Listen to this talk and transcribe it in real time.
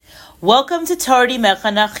Welcome to Tardi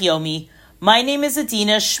Mechanach Yomi. My name is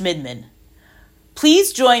Adina Schmidman.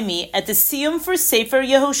 Please join me at the Siyum for Sefer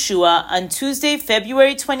Yehoshua on Tuesday,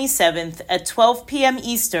 February 27th at 12 p.m.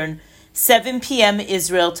 Eastern, 7 p.m.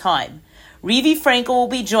 Israel time. Rivi Frankel will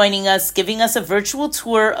be joining us, giving us a virtual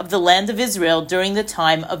tour of the land of Israel during the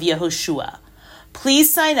time of Yehoshua.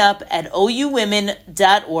 Please sign up at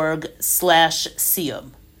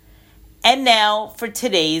ouwomen.org/siyum. And now for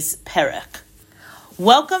today's perek.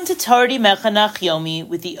 Welcome to Tardi Mechanach Yomi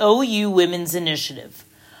with the OU Women's Initiative.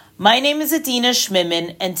 My name is Adina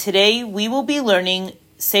Schmidman, and today we will be learning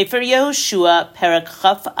Sefer Yehoshua, Perek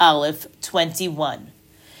Chaf Aleph 21.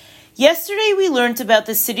 Yesterday we learned about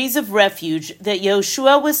the cities of refuge that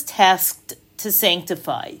Yehoshua was tasked to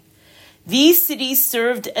sanctify. These cities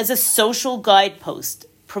served as a social guidepost,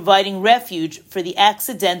 providing refuge for the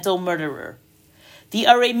accidental murderer. The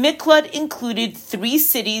Arei Miklat included 3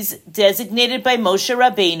 cities designated by Moshe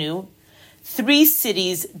Rabbeinu, 3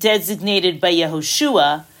 cities designated by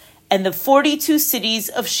Yehoshua, and the 42 cities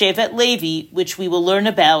of Shevet Levi, which we will learn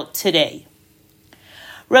about today.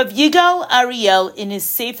 Rav Yigal Ariel, in his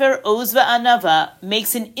Sefer Oz V'Anava,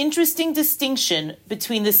 makes an interesting distinction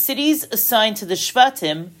between the cities assigned to the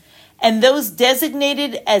Shvatim and those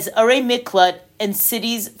designated as Arei Miklat and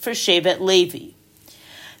cities for Shevet Levi.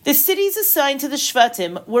 The cities assigned to the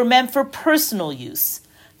Shvatim were meant for personal use,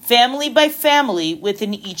 family by family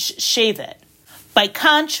within each Shevet. By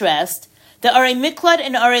contrast, the Arei Miklat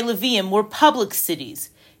and Arei Leviim were public cities,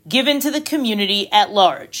 given to the community at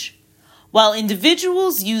large. While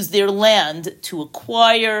individuals used their land to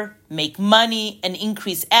acquire, make money, and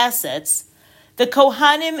increase assets, the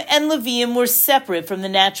Kohanim and Leviim were separate from the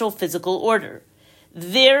natural physical order.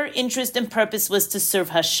 Their interest and purpose was to serve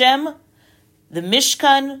Hashem, the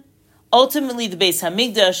Mishkan, ultimately the Beis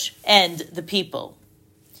Hamikdash, and the people.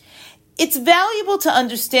 It's valuable to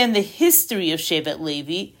understand the history of Shevet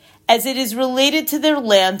Levi as it is related to their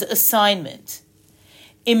land assignment.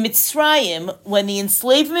 In Mitzrayim, when the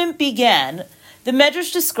enslavement began, the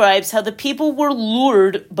Medrash describes how the people were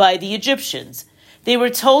lured by the Egyptians. They were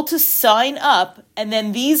told to sign up, and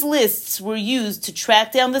then these lists were used to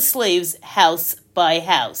track down the slaves house by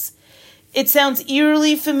house. It sounds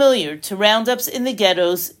eerily familiar to roundups in the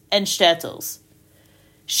ghettos and shtetls.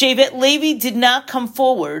 Shevet Levi did not come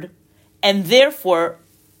forward, and therefore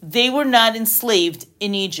they were not enslaved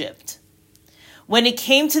in Egypt. When it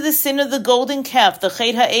came to the sin of the golden calf, the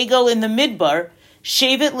Chet HaEgel in the Midbar,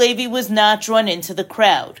 Shevet Levi was not drawn into the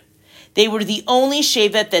crowd. They were the only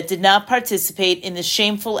Shevet that did not participate in the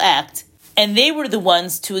shameful act, and they were the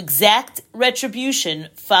ones to exact retribution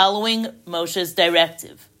following Moshe's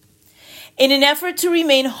directive. In an effort to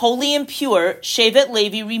remain holy and pure, Shevet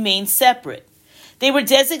Levi remained separate. They were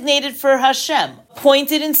designated for Hashem,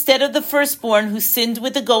 appointed instead of the firstborn who sinned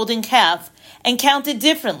with the golden calf, and counted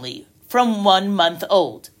differently, from 1 month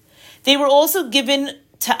old. They were also given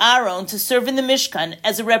to Aaron to serve in the Mishkan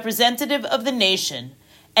as a representative of the nation,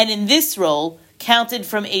 and in this role counted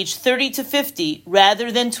from age 30 to 50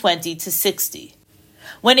 rather than 20 to 60.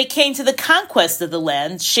 When it came to the conquest of the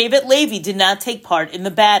land, Shevet Levi did not take part in the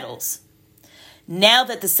battles. Now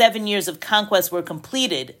that the 7 years of conquest were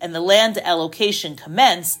completed and the land allocation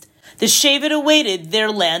commenced, the Shevet awaited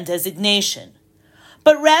their land designation.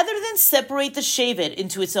 But rather than separate the Shevet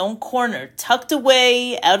into its own corner, tucked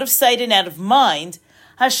away, out of sight and out of mind,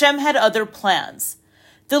 Hashem had other plans.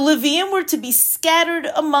 The Leviim were to be scattered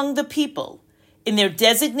among the people, in their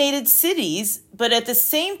designated cities, but at the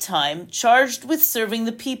same time charged with serving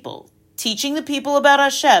the people, teaching the people about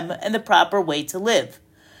Hashem and the proper way to live.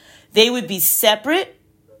 They would be separate,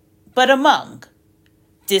 but among,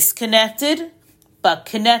 disconnected, but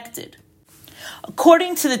connected.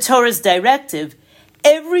 According to the Torah's directive,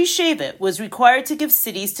 every Shevet was required to give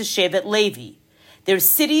cities to Shevet Levi. Their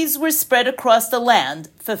cities were spread across the land,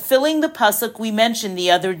 fulfilling the pasuk we mentioned the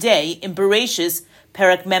other day in Bereshis,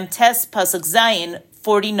 Perek Memtes, pasuk Zayin,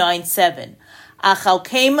 49:7.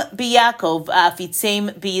 Achalkem b'Yakov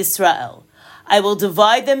v'afitzem b'Yisrael. I will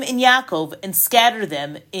divide them in Yaakov and scatter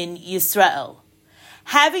them in Yisrael.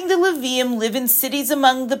 Having the Leviim live in cities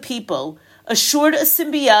among the people assured a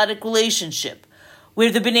symbiotic relationship, where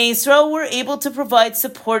the Bnei Yisrael were able to provide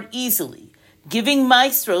support easily. Giving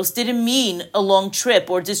maestros didn't mean a long trip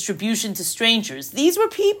or distribution to strangers. These were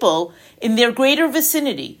people in their greater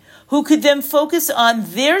vicinity who could then focus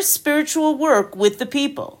on their spiritual work with the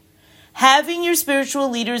people. Having your spiritual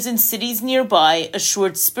leaders in cities nearby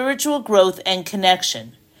assured spiritual growth and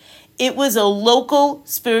connection. It was a local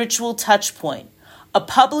spiritual touch point, a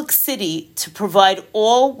public city to provide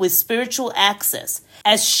all with spiritual access,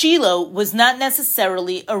 as Shiloh was not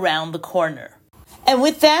necessarily around the corner. And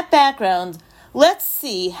with that background, let's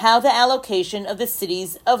see how the allocation of the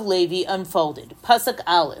cities of Levi unfolded. Pasuk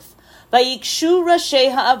Aleph. Vayikshu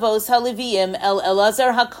Rashi Ha'avos HaLeviim El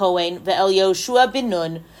Elazar HaKohen Ve'el Yehoshua bin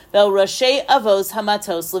Nun Ve'el Rashi Avos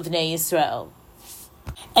HaMatos Livnei Yisrael.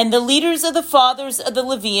 And the leaders of the fathers of the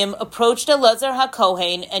Leviim approached Elazar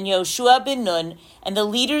HaKohen and Yehoshua bin Nun, and the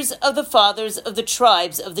leaders of the fathers of the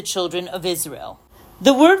tribes of the children of Israel.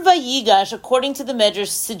 The word Vayigash, according to the Medrash,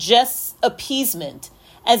 suggests appeasement,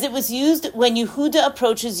 as it was used when Yehuda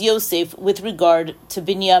approaches Yosef with regard to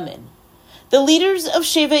Binyamin. The leaders of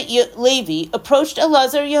Shevet Levi approached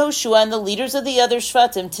Elazar, Yehoshua, and the leaders of the other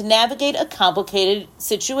Shvatim to navigate a complicated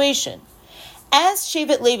situation. As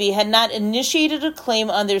Shevet Levi had not initiated a claim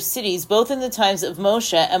on their cities both in the times of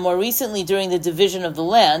Moshe and more recently during the division of the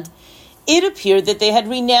land, it appeared that they had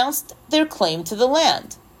renounced their claim to the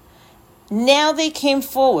land. Now they came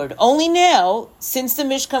forward, only now, since the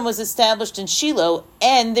Mishkan was established in Shiloh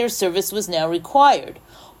and their service was now required.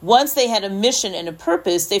 Once they had a mission and a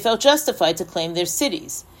purpose, they felt justified to claim their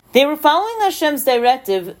cities. They were following Hashem's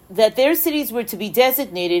directive that their cities were to be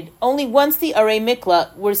designated only once the Arei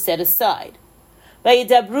Mikla were set aside.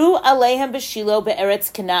 Vayidabru aleihem b'Shilo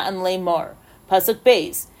be'eretz Canaan le'mor. Pasuk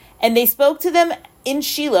Beis. And they spoke to them in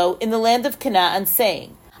Shiloh in the land of Canaan,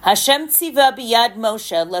 saying, Hashem tziva biyad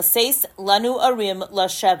Moshe laseis lanu arim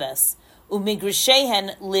lasheves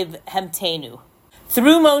umigrishehen liv hemtenu.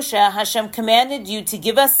 Through Moshe, Hashem commanded you to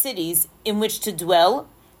give us cities in which to dwell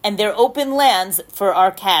and their open lands for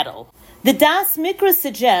our cattle. The Das Mikra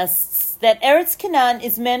suggests that Eretz Canaan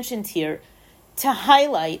is mentioned here to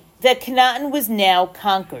highlight that Canaan was now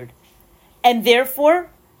conquered. And therefore,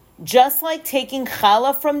 just like taking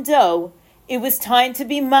challah from dough, it was time to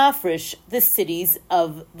be mafresh the cities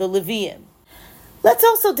of the Leviim. Let's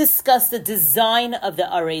also discuss the design of the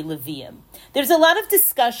Arei Leviim. There's a lot of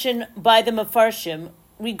discussion by the Mefarshim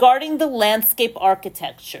regarding the landscape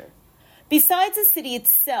architecture. Besides the city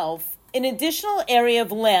itself, an additional area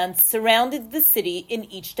of land surrounded the city in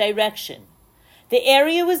each direction. The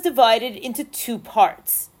area was divided into two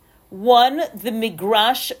parts. One, the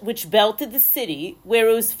Migrash, which belted the city, where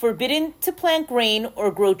it was forbidden to plant grain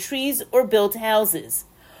or grow trees or build houses.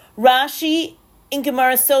 Rashi in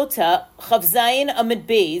Gemara Sota, Chav Zayin Amud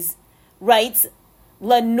Beis, writes,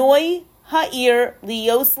 Lanoi ha'ir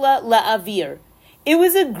liyosla la'avir. It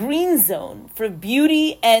was a green zone for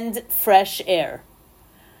beauty and fresh air.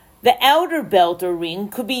 The outer belt or ring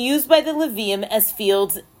could be used by the Leviim as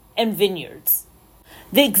fields and vineyards.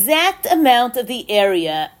 The exact amount of the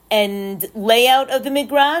area and layout of the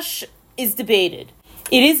Migrash is debated.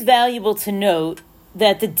 It is valuable to note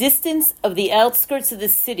that the distance of the outskirts of the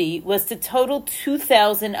city was to total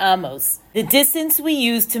 2,000 amos, the distance we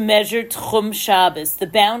use to measure Tchum Shabbos, the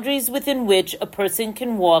boundaries within which a person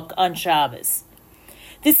can walk on Shabbos.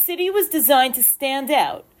 The city was designed to stand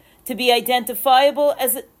out, to be identifiable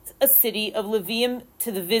as a city of Leviim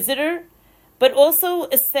to the visitor, but also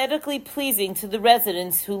aesthetically pleasing to the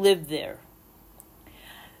residents who lived there.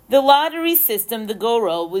 The lottery system, the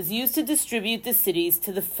Gorel, was used to distribute the cities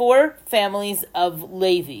to the four families of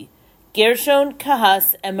Levi, Gershon,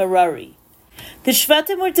 Kahas, and Merari. The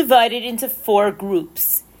Shvatim were divided into four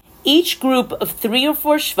groups. Each group of 3 or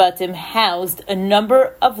 4 Shvatim housed a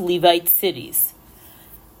number of Levite cities.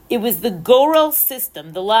 It was the Gorel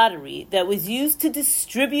system, the lottery, that was used to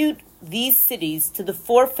distribute these cities to the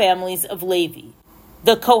 4 families of Levi.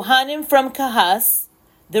 The Kohanim from Kahas,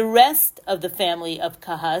 the rest of the family of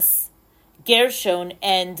Kahas, Gershon,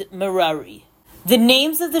 and Merari. The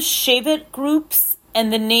names of the Shevet groups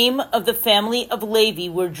and the name of the family of Levi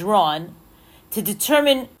were drawn to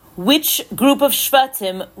determine which group of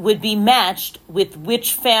Shvatim would be matched with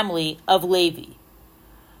which family of Levi.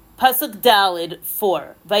 Pasuk Dalid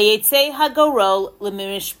 4. Vayetze hagorol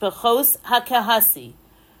lemishpachos hakahasi.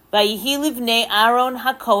 Vayihi livnei Aaron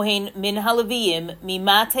hakohen min haLeviim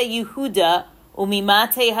mimate Yehuda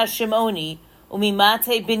umimate Hashimoni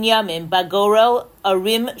umimate Binyamin bagorel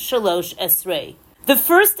arim shalosh esrei. The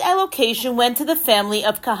first allocation went to the family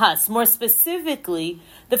of Kahas, more specifically,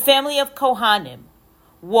 the family of Kohanim.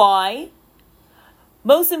 Why?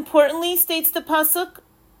 Most importantly, states the Pasuk,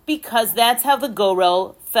 because that's how the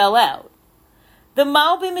Gorel fell out. The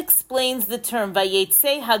Malbim explains the term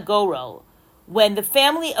Vayetze HaGorel. When the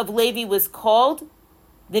family of Levi was called,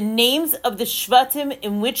 the names of the Shvatim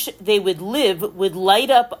in which they would live would light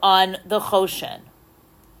up on the Choshen.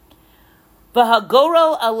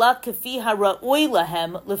 V'hagorel ala kafi hara'oi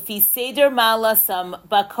lahem lefi seder ma'alasam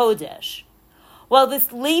ba'kodesh. While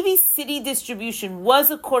this Levi city distribution was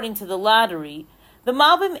according to the lottery, the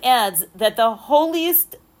Malbim adds that the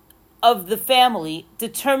holiest of the family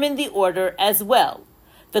determined the order as well.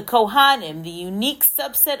 The Kohanim, the unique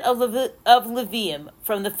subset of Leviim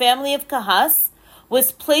from the family of Kahas,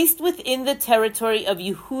 was placed within the territory of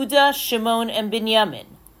Yehuda, Shimon, and Binyamin.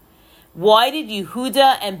 Why did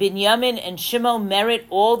Yehuda and Binyamin and Shimon merit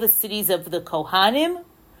all the cities of the Kohanim?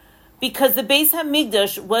 Because the Beis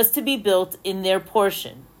HaMikdash was to be built in their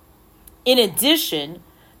portion. In addition,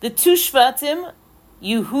 the two Shvatim,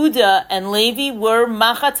 Yehuda and Levi, were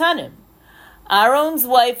Machatanim. Aaron's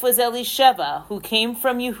wife was Elisheva, who came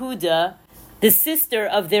from Yehuda, the sister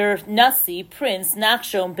of their Nasi, Prince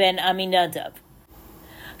Nachshon ben Aminadab.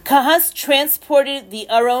 Kahas transported the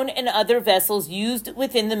Aron and other vessels used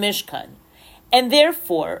within the Mishkan, and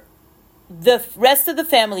therefore the rest of the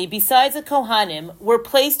family, besides the Kohanim, were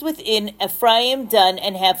placed within Ephraim, Dan,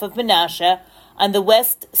 and half of Manasseh on the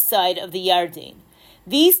west side of the Yarden.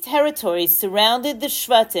 These territories surrounded the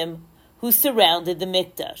Shvatim, who surrounded the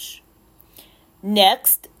Mikdash.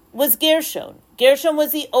 Next was Gershon. Gershon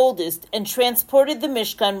was the oldest and transported the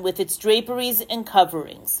Mishkan with its draperies and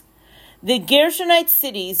coverings. The Gershonite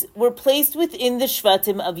cities were placed within the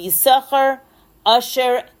Shvatim of Yisachar,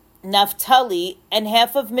 Asher, Naphtali, and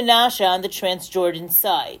half of Manasseh on the Transjordan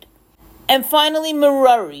side. And finally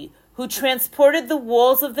Merari, who transported the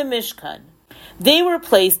walls of the Mishkan. They were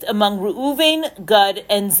placed among Reuven, Gad,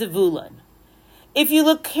 and Zevulun. If you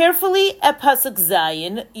look carefully at Pasuk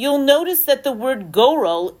Zayin, you'll notice that the word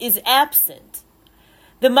Gorol is absent.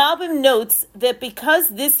 The Malbim notes that because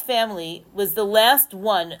this family was the last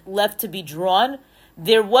one left to be drawn,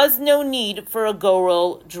 there was no need for a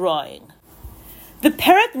Gorol drawing. The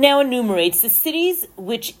Perek now enumerates the cities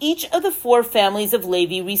which each of the four families of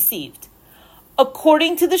Levi received,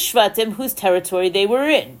 according to the Shvatim whose territory they were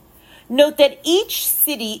in. Note that each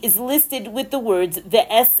city is listed with the words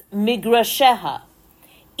Ve'es Migrasheha,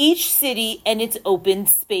 each city and its open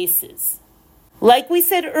spaces. Like we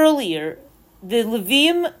said earlier, the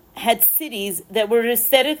Leviim had cities that were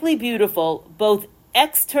aesthetically beautiful, both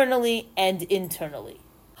externally and internally.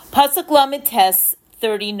 Pasuk Lamed Tes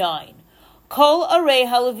 39. Kol arei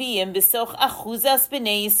haleviim b'soch achuzas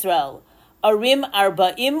b'nei Yisrael, arim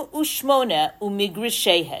arba'im u'shmona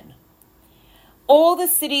u'migrishehen. All the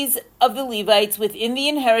cities of the Levites within the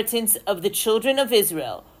inheritance of the children of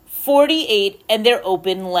Israel, 48, and their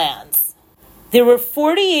open lands. There were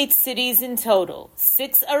 48 cities in total,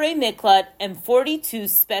 6 Arei Miklat, and 42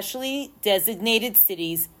 specially designated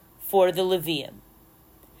cities for the Leviim.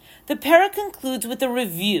 The Perek concludes with a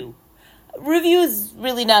review. Review is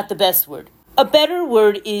really not the best word. A better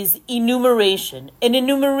word is enumeration, an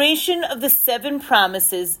enumeration of the 7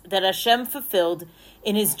 promises that Hashem fulfilled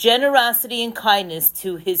in his generosity and kindness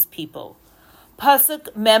to his people.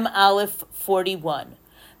 Pasuk Mem Aleph 41.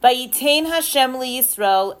 Vayitain Hashem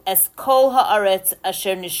liYisrael es kol haaretz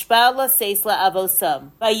asher nishba laseis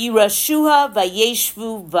la'avosam. Vayirashuha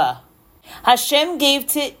vayeshvu va. Hashem gave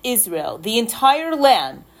to Israel the entire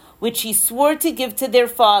land which he swore to give to their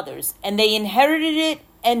fathers, and they inherited it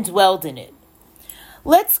and dwelled in it.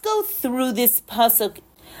 Let's go through this pasuk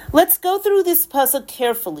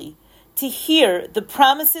carefully to hear the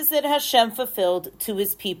promises that Hashem fulfilled to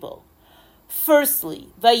his people. Firstly,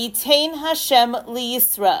 Vayitain Hashem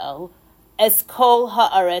liYisrael es kol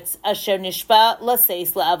haaretz asher nishba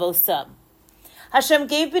laseis la'avosam. Hashem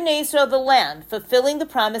gave Bnei Israel the land, fulfilling the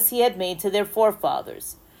promise he had made to their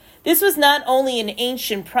forefathers. This was not only an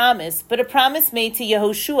ancient promise, but a promise made to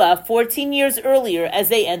Yehoshua 14 years earlier as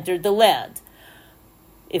they entered the land.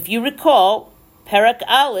 If you recall, Perek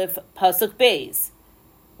Aleph, Pasuk Beis,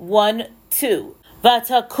 1-2.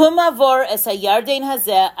 V'takum avor es hayarden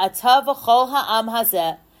hazeh ata v'chol ha'am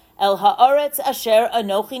hazeh el haaretz asher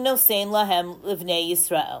anochi nosein lahem livnei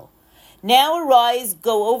Yisrael. Now arise,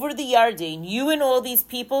 go over the Yarden, you and all these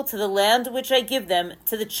people, to the land which I give them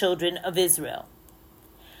to the children of Israel.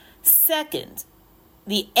 Second,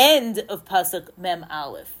 the end of Pasuk Mem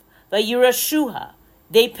Aleph. Vayirashuha,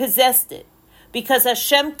 they possessed it, because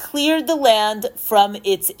Hashem cleared the land from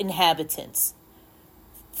its inhabitants.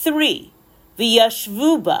 3.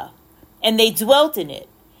 V'yashvuba, and they dwelt in it.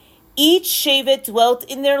 Each shevet dwelt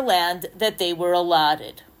in their land that they were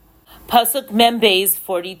allotted. Pasuk Mem Beis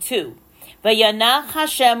 42. Vayanach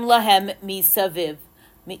Hashem lahem misaviv,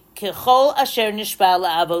 kechol asher nishba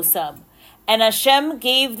la'avosam. And Hashem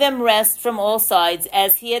gave them rest from all sides,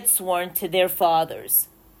 as he had sworn to their fathers.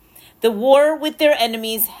 The war with their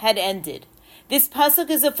enemies had ended. This pasuk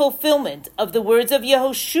is a fulfillment of the words of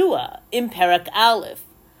Yehoshua in Perek Aleph.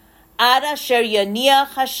 Ad asher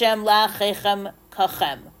yaniach Hashem la'achechem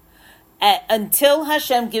kachem. Until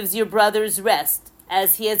Hashem gives your brothers rest,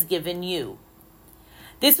 as he has given you.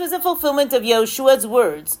 This was a fulfillment of Yehoshua's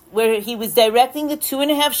words, where he was directing the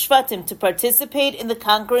 2.5 Shvatim to participate in the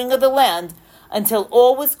conquering of the land until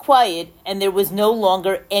all was quiet and there was no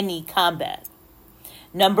longer any combat.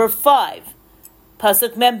 Number 5,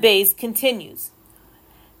 Pasuk Mem Beis continues,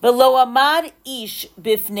 V'lo amad ish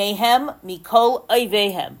bifnehem mikol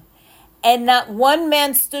oivehem, and not one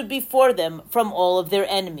man stood before them from all of their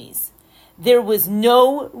enemies. There was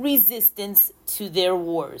no resistance to their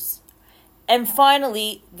wars. And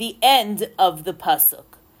finally, the end of the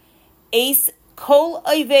pasuk. Eis kol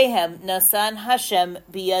oivehem nasan Hashem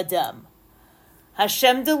biyadam.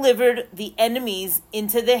 Hashem delivered the enemies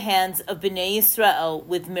into the hands of Bnei Yisrael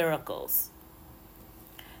with miracles.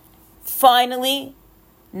 Finally,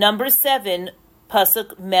 number 7,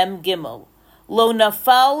 pasuk Mem Gimel. Lo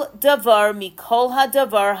nafal davar mikol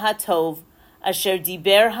hadavar hatov asher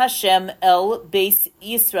diber Hashem el Beis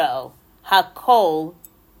Yisrael hakol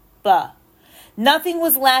ba. Nothing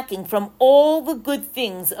was lacking from all the good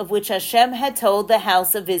things of which Hashem had told the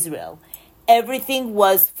house of Israel. Everything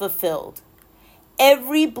was fulfilled.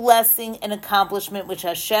 Every blessing and accomplishment which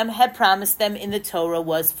Hashem had promised them in the Torah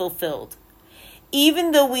was fulfilled.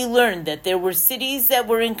 Even though we learned that there were cities that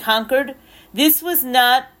were conquered, this was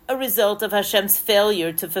not a result of Hashem's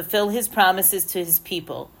failure to fulfill his promises to his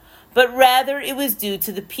people, but rather it was due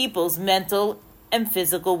to the people's mental and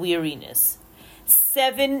physical weariness.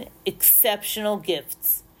 7 exceptional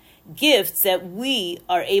gifts that we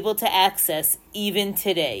are able to access even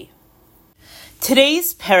today.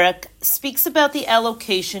 Today's Perek speaks about the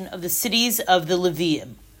allocation of the cities of the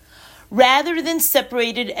Leviim. Rather than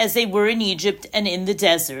separated as they were in Egypt and in the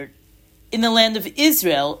desert, in the land of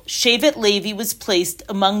Israel, Shevet Levi was placed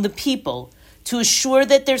among the people to assure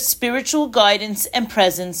that their spiritual guidance and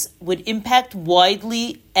presence would impact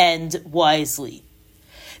widely and wisely.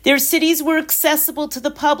 Their cities were accessible to the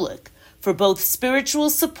public for both spiritual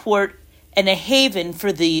support and a haven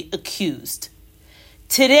for the accused.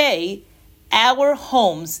 Today, our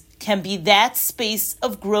homes can be that space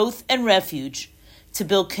of growth and refuge to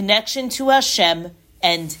build connection to Hashem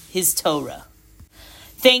and His Torah.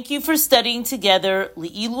 Thank you for studying together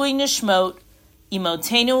Le'ilui Nishmot,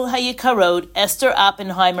 Imotenu Hayikarot, Esther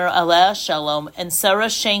Oppenheimer, Alea Shalom, and Sarah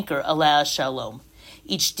Shanker, Alea Shalom,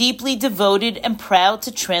 each deeply devoted and proud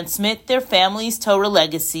to transmit their family's Torah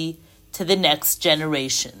legacy to the next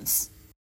generations.